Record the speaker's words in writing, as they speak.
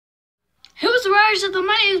what's the riders of the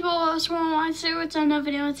My name is Will. I want to say what's on the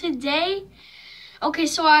video today. Okay,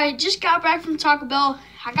 so I just got back from Taco Bell.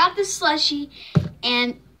 I got this slushie,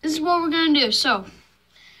 and this is what we're gonna do. So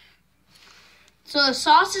the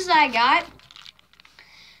sauces that I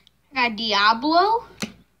got Diablo,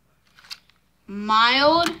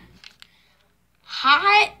 mild,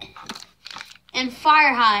 hot, and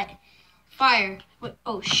fire hot. Fire. Wait,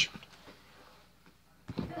 oh shoot.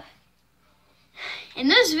 In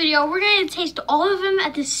this video, we're going to taste all of them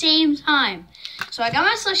at the same time. So I got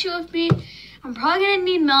my slushie with me. I'm probably going to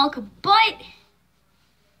need milk, but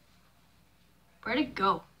where'd it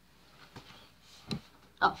go?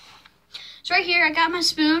 Oh, it's right here. I got my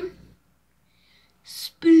spoon.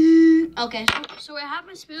 Okay, so I have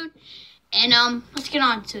my spoon, and let's get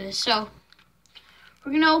on to this. So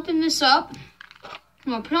we're going to open this up.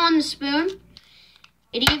 I'm going to put it on the spoon.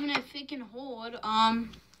 Even if it can hold,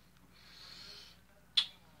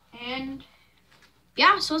 and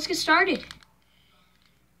yeah, so let's get started.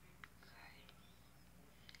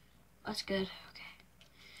 That's good.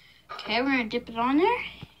 Okay, we're gonna dip it on there.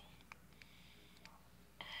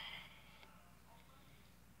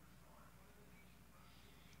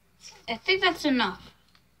 I think that's enough.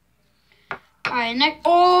 All right, next.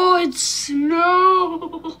 Oh, it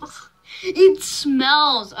smells. It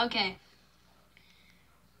smells. Okay.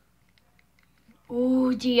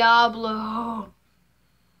 Oh, Diablo.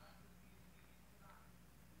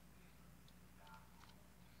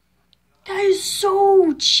 That is so,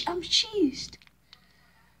 I'm cheesed.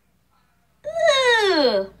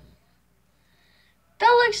 Ugh. That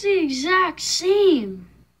looks the exact same.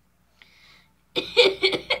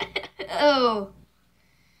 Oh.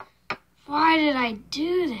 Why did I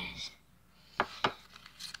do this?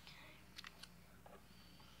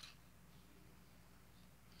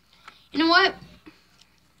 You know what?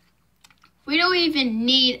 We don't even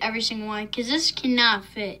need every single one because this cannot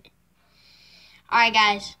fit. All right,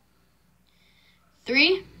 guys.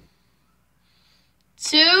 3,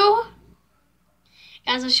 2,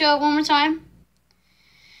 guys, I'll show it one more time.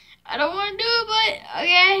 I don't want to do it, but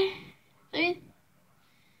okay. 3,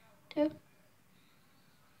 2.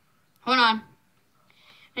 Hold on.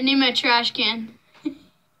 I need my trash can.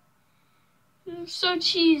 I'm so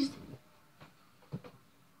cheesed.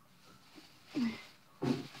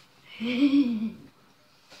 Okay,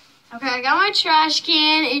 I got my trash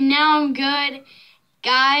can, and now I'm good.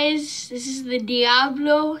 Guys, this is the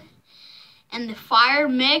Diablo and the fire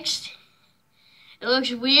mixed. It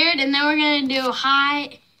looks weird, and then we're gonna do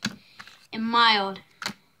hot and mild.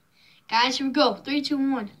 Guys, here we go. 3, 2,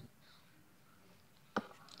 1.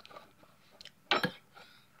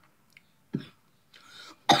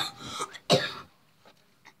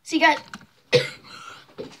 See, guys.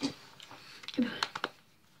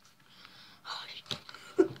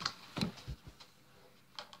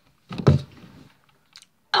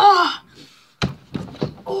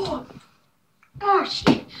 Oh,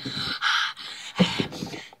 shit.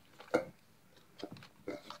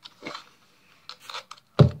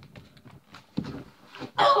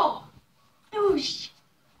 Oh, shit.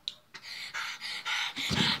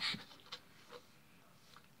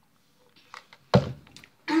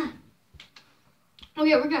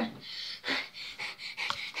 Okay, we're good.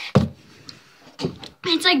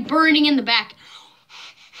 It's like burning in the back.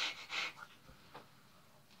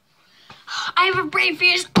 I have a brain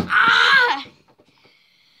freeze. Ah!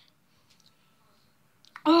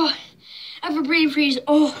 Oh, I have a brain freeze.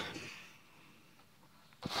 Oh.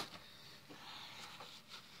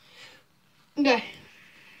 Okay.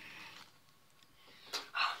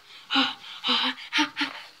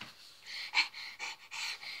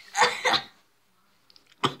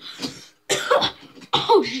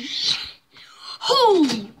 Oh,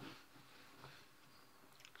 holy.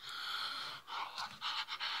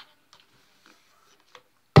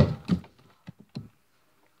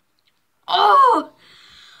 Oh.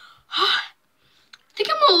 I think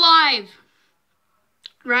I'm alive.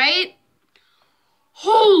 Right?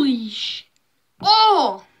 Holy sh.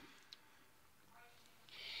 Oh.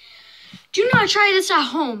 Do not try this at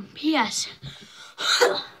home. P.S.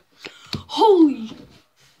 Holy.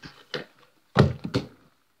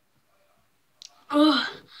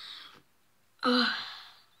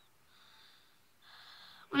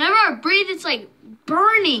 Whenever I breathe, it's like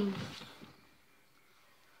burning.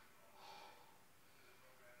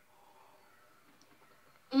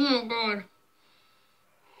 Oh my God.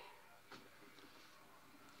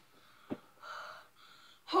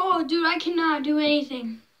 Oh, dude, I cannot do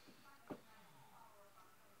anything.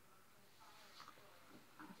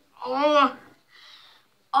 Oh,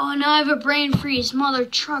 now I have a brain freeze, mother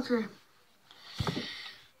trucker.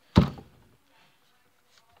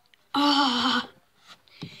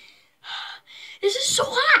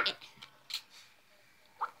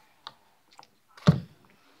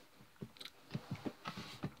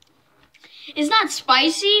 not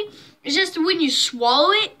spicy. It's just when you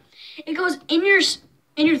swallow it, it goes in your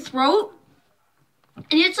throat, and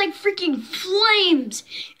it's like freaking flames.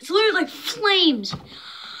 It's literally like flames.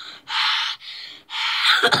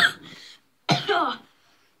 I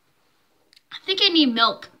think I need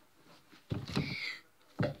milk.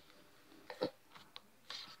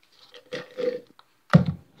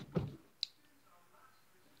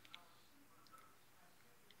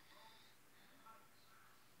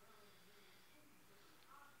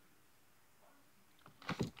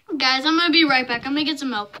 Guys, I'm gonna be right back. I'm gonna get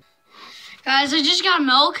some milk. Guys, I just got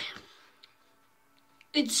milk.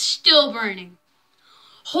 It's still burning.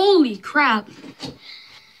 Holy crap.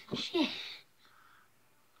 Shit.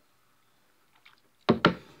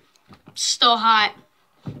 Still hot.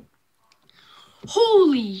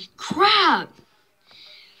 Holy crap.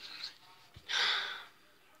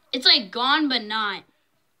 It's like gone but not.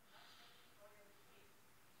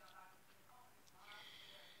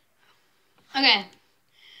 Okay.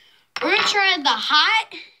 We're gonna try the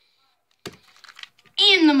hot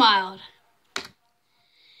and the mild.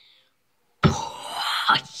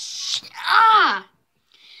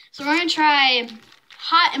 So we're gonna try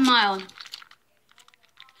hot and mild.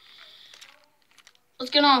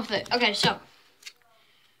 Let's get on with it. Okay, so.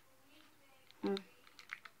 It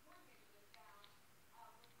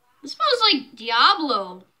smells like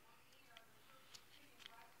Diablo.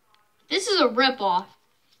 This is a ripoff.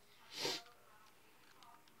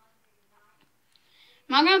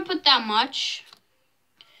 I'm not gonna put that much.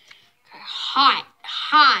 Okay,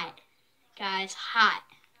 hot, guys, hot.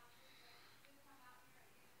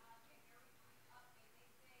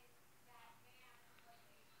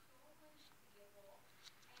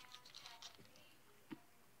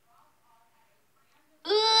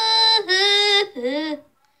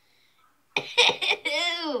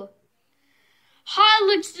 Ew. Hot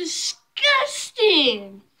looks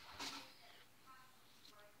disgusting.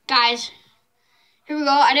 Guys, here we go.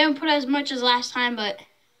 I didn't put as much as last time, but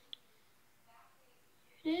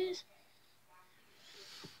here it is.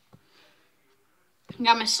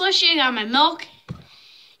 Got my slushie, got my milk.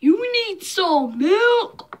 You need some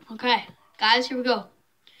milk. Okay, guys, here we go.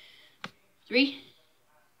 3,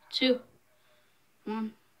 2,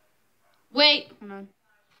 1. Wait, hold on.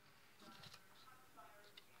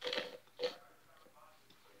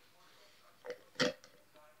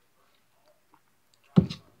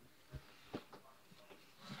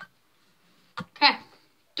 Okay,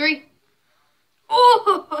 3.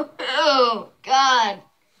 Oh, God.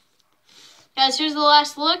 Guys, here's the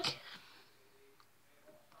last look.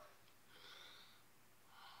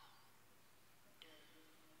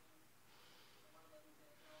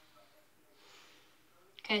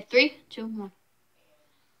 Okay, 3, 2, 1.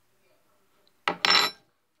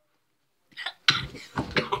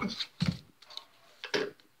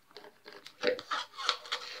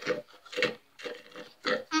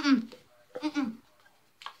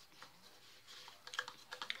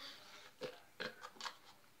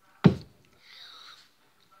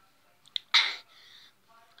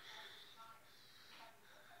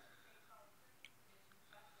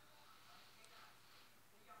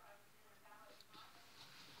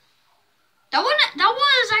 That one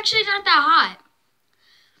is actually not that hot.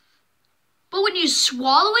 But when you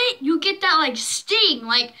swallow it, you get that like sting.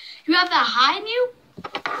 Like you have that high in you.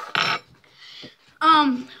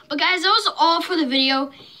 But guys, that was all for the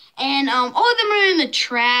video. And all of them are in the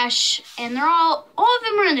trash. And all of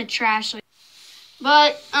them are in the trash.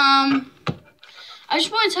 But I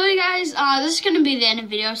just want to tell you guys, this is gonna be the end of the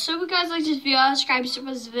video. So if you guys like this video, subscribe,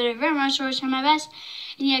 support this video very much. I try my best.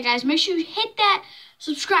 And yeah, guys, make sure you hit that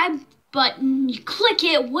subscribe button, you click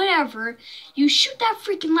it, whatever. You shoot that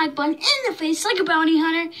freaking like button in the face like a bounty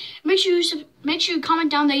hunter. Make sure you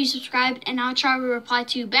comment down that you subscribed, and I'll try to reply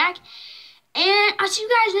to you back. And I'll see you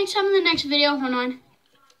guys next time in the next video. Hold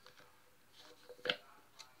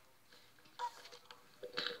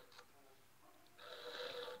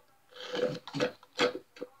on.